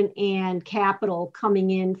investment and capital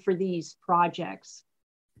coming in for these projects.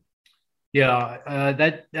 Yeah,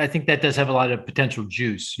 I think that does have a lot of potential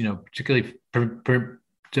juice, particularly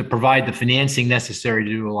to provide the financing necessary to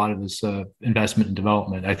do a lot of this investment and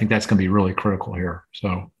development. I think that's going to be really critical here.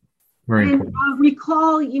 So very important.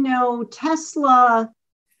 Recall, Tesla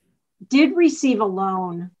did receive a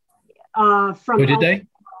loan from did they?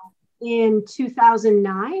 In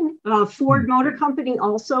 2009. Ford Motor Company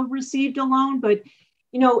also received a loan, but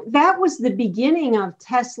that was the beginning of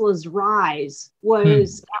Tesla's rise,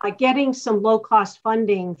 was getting some low-cost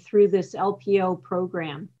funding through this LPO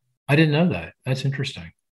program. I didn't know that. That's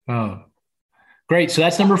interesting. Oh, great. So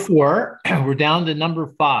that's number 4. We're down to number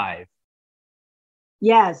 5.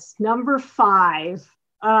 Yes, number 5.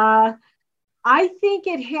 I think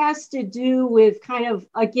it has to do with kind of,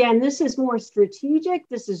 again, this is more strategic.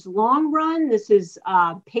 This is long run. This is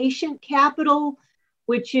patient capital,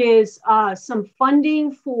 which is some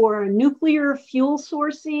funding for nuclear fuel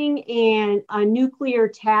sourcing and a nuclear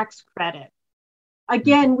tax credit.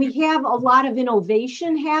 Again, we have a lot of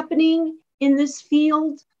innovation happening in this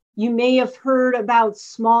field. You may have heard about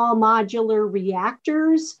small modular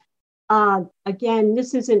reactors. Again,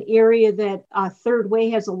 this is an area that Third Way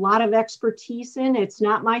has a lot of expertise in. It's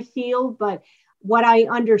not my field, but what I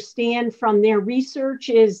understand from their research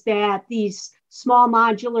is that these small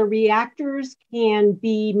modular reactors can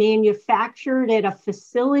be manufactured at a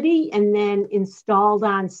facility and then installed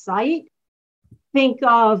on site. Think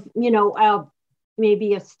of,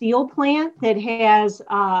 maybe a steel plant that has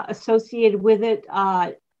associated with it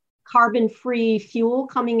carbon-free fuel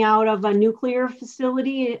coming out of a nuclear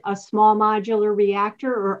facility, a small modular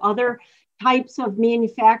reactor, or other types of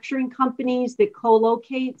manufacturing companies that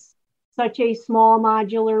co-locates such a small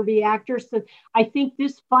modular reactor. So I think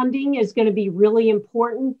this funding is going to be really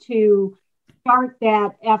important to start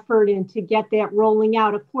that effort and to get that rolling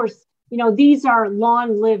out. Of course, these are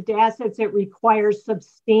long-lived assets that require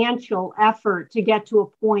substantial effort to get to a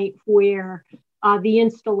point where the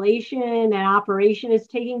installation and operation is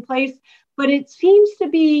taking place. But it seems to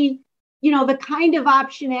be, the kind of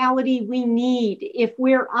optionality we need if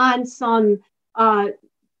we're on some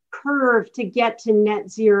curve to get to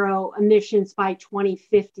net zero emissions by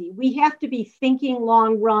 2050. We have to be thinking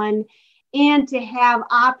long run and to have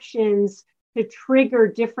options to trigger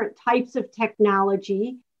different types of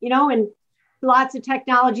technology, and lots of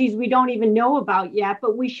technologies we don't even know about yet,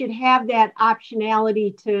 but we should have that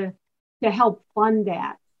optionality to help fund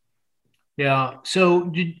that. Yeah.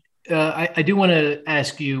 So I do want to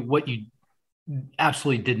ask you what you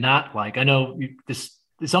absolutely did not like. I know this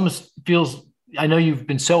almost feels, I know you've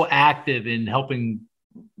been so active in helping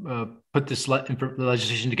put this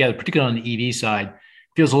legislation together, particularly on the EV side. It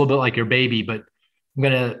feels a little bit like your baby, but I'm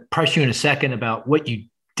going to press you in a second about what you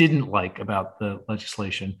didn't like about the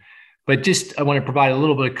legislation. But just, I want to provide a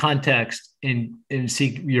little bit of context and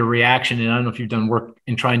see your reaction. And I don't know if you've done work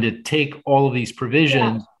in trying to take all of these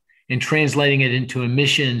provisions and translating it into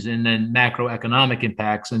emissions and then macroeconomic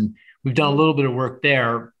impacts. And we've done a little bit of work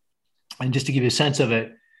there. And just to give you a sense of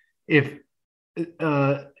it, if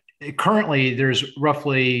currently there's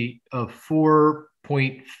roughly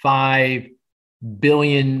 4.5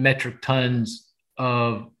 billion metric tons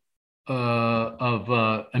of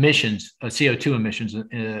emissions, CO2 emissions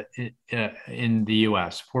in the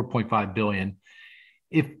U.S., 4.5 billion.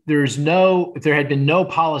 If there had been no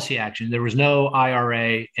policy action, there was no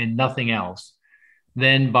IRA and nothing else,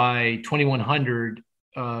 then by 2100,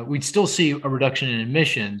 we'd still see a reduction in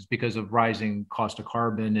emissions because of rising cost of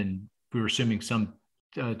carbon, and we were assuming some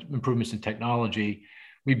improvements in technology.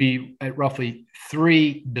 We'd be at roughly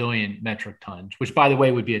 3 billion metric tons, which, by the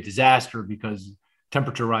way, would be a disaster because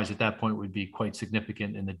temperature rise at that point would be quite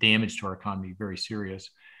significant and the damage to our economy very serious.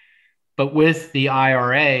 But with the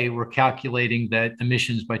IRA, we're calculating that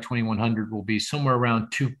emissions by 2100 will be somewhere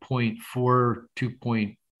around 2.4,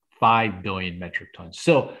 2.5 billion metric tons.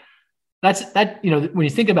 So that's when you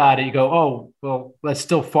think about it, you go, oh, well, that's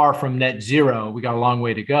still far from net zero. We got a long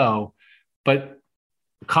way to go. But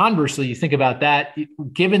conversely, you think about that,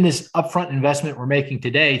 given this upfront investment we're making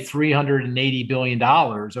today, $380 billion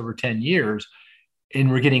over 10 years,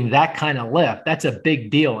 and we're getting that kind of lift, that's a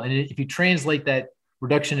big deal. And if you translate that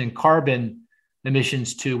reduction in carbon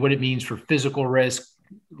emissions to what it means for physical risk,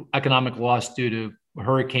 economic loss due to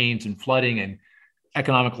hurricanes and flooding, and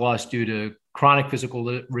economic loss due to chronic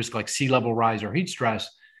physical risk like sea level rise or heat stress,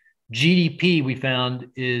 GDP we found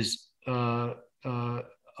is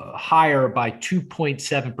higher by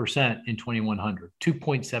 2.7% in 2100,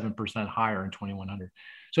 2.7% higher in 2100.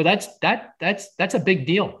 So that's a big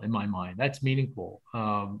deal in my mind. That's meaningful.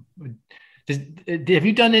 Have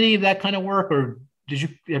you done any of that kind of work, or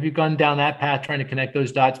have you gone down that path trying to connect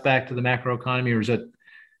those dots back to the macroeconomy, or is that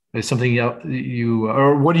something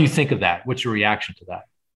or what do you think of that? What's your reaction to that?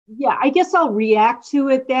 Yeah, I guess I'll react to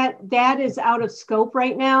it. That is out of scope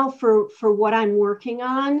right now for what I'm working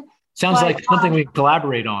on. Sounds like something we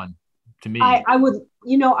collaborate on to me. I would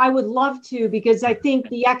love to, because I think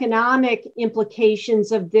the economic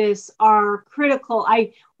implications of this are critical.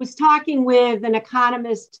 I was talking with an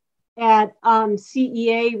economist at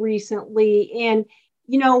CEA recently, and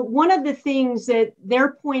one of the things that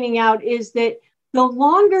they're pointing out is that the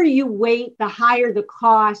longer you wait, the higher the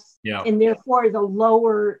costs, and therefore the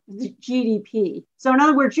lower the GDP. So in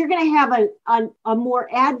other words, you're going to have a more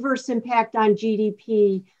adverse impact on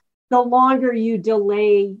GDP the longer you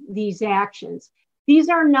delay these actions. These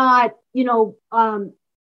are not,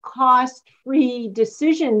 cost-free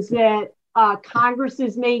decisions that Congress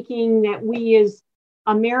is making, that we as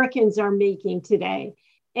Americans are making today.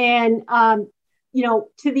 And,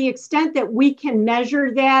 to the extent that we can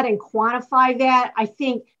measure that and quantify that, I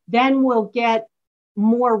think then we'll get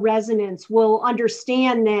more resonance. We'll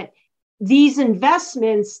understand that these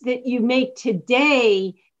investments that you make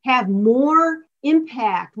today have more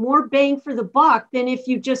impact, more bang for the buck than if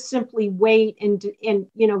you just simply wait and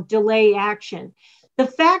delay action. The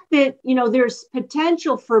fact that there's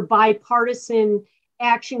potential for bipartisan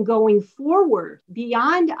action going forward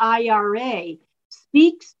beyond IRA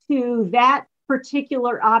speaks to that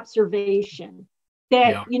particular observation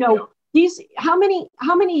that how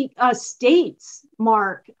many states,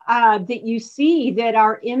 Mark, that you see that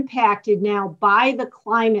are impacted now by the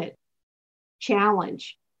climate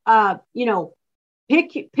challenge?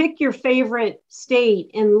 Pick your favorite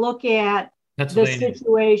state and look at the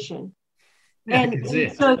situation. Yeah,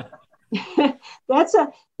 and so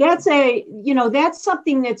that's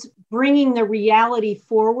something that's bringing the reality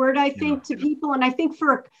forward, I think, to people. And I think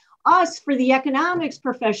for us, for the economics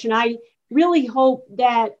profession, I really hope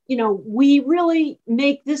that, we really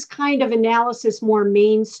make this kind of analysis more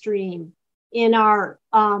mainstream in our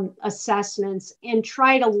assessments and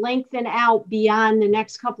try to lengthen out beyond the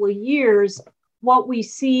next couple of years what we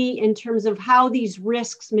see in terms of how these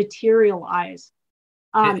risks materialize.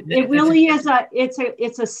 It really is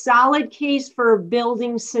it's a solid case for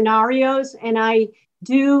building scenarios, and I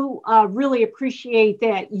do really appreciate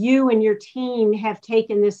that you and your team have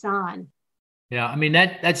taken this on. Yeah, I mean,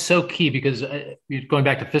 that's so key, because going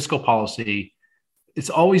back to fiscal policy, it's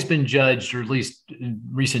always been judged, or at least in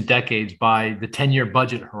recent decades, by the 10-year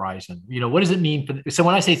budget horizon. What does it mean so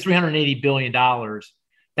when I say $380 billion,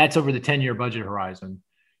 that's over the 10-year budget horizon.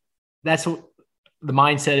 That's what the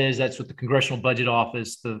mindset is. That's what the Congressional Budget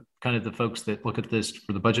Office, the folks that look at this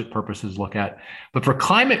for the budget purposes, look at. But for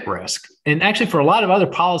climate risk, and actually for a lot of other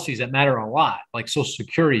policies that matter a lot, like Social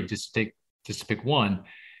Security, just to pick one,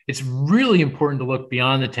 it's really important to look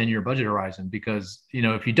beyond the 10-year budget horizon, because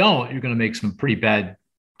if you don't, you're going to make some pretty bad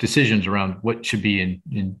decisions around what should be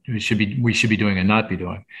we should be doing and not be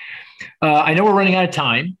doing. I know we're running out of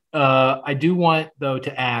time. I do want, though,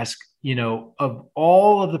 to ask, of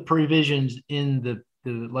all of the provisions in the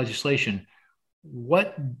legislation,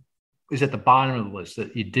 what is at the bottom of the list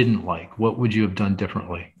that you didn't like? What would you have done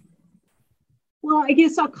differently? Well, I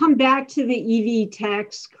guess I'll come back to the EV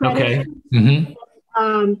tax credit. Okay. Mm-hmm.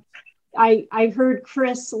 I heard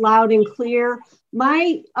Chris loud and clear.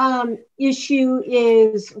 My issue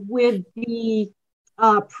is with the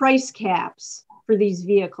price caps for these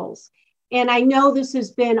vehicles. And I know this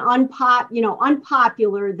has been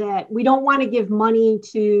unpopular, that we don't want to give money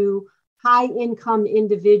to high income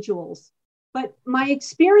individuals. But my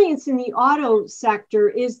experience in the auto sector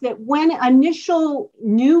is that when initial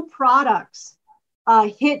new products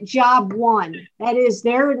hit job one, that is,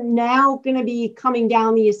 they're now going to be coming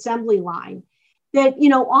down the assembly line, that,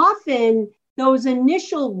 often those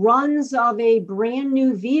initial runs of a brand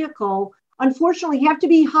new vehicle, unfortunately, have to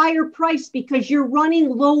be higher priced because you're running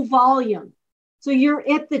low volume. So you're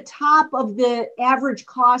at the top of the average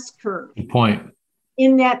cost curve. Good point.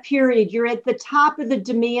 In that period, you're at the top of the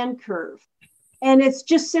demand curve. And it's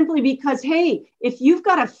just simply because, hey, if you've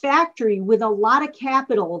got a factory with a lot of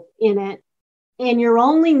capital in it, and you're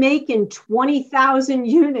only making 20,000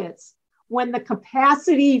 units when the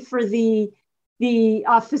capacity for the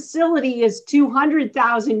facility is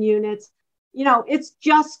 200,000 units, it's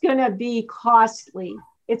just going to be costly.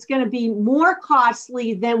 It's going to be more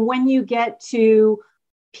costly than when you get to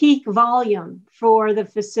peak volume for the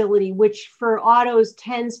facility, which for autos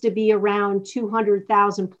tends to be around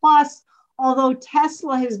 200,000 plus. Although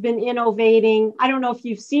Tesla has been innovating, I don't know if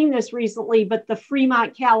you've seen this recently, but the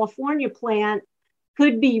Fremont, California plant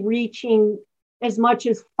could be reaching as much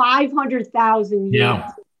as 500,000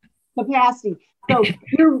 units capacity. So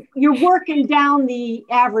you're working down the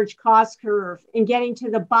average cost curve and getting to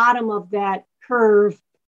the bottom of that curve,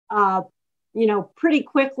 pretty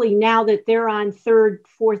quickly now that they're on third,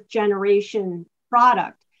 fourth generation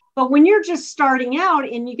product. But when you're just starting out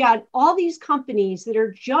and you got all these companies that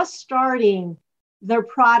are just starting their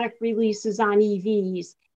product releases on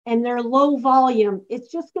EVs, and they're low volume,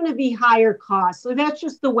 it's just going to be higher cost. So that's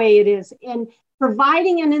just the way it is. And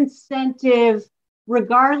providing an incentive,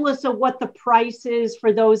 regardless of what the price is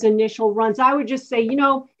for those initial runs, I would just say,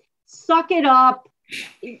 suck it up.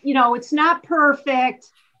 It's not perfect,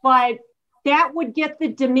 but that would get the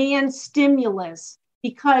demand stimulus,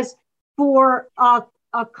 because for a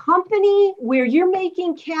company where you're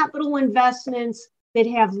making capital investments that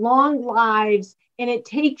have long lives, and it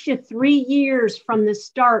takes you 3 years from the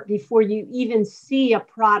start before you even see a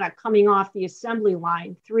product coming off the assembly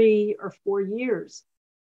line, 3 or 4 years.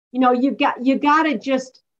 You got to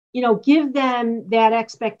just, give them that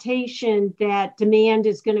expectation that demand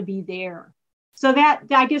is going to be there. So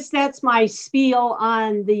I guess that's my spiel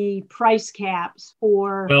on the price caps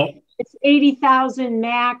for, it's 80,000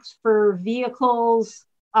 max for vehicles,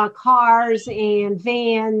 cars and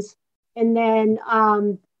vans, and then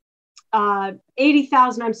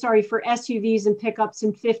 80,000, for SUVs and pickups,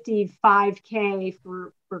 and 55K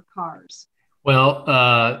for cars. Well,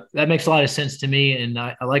 that makes a lot of sense to me. And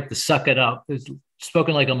I like the suck it up. It's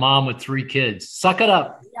spoken like a mom with 3 kids. Suck it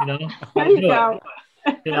up, There you go.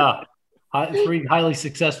 Yeah. Three highly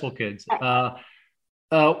successful kids. We've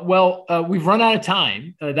run out of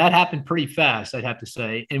time. That happened pretty fast, I'd have to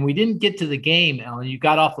say. And we didn't get to the game, Ellen. You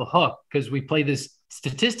got off the hook because we played this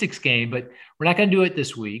statistics game, but we're not going to do it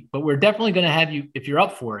this week. But we're definitely going to have you, if you're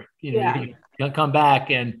up for it, you're going to come back,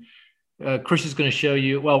 and Chris is going to show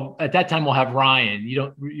you. Well, at that time, we'll have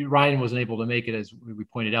Ryan. Ryan wasn't able to make it, as we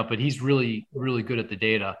pointed out, but he's really, really good at the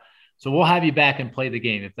data. So we'll have you back and play the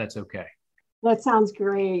game if that's okay. That sounds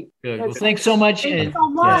great. Good. Well, thanks so much. Thank you so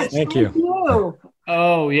much. Yes, thank you.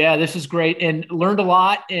 Oh, yeah, this is great. And learned a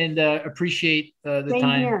lot, and appreciate the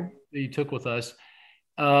time that you took with us.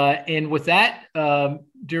 And with that,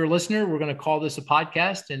 dear listener, we're going to call this a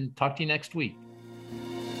podcast and talk to you next week.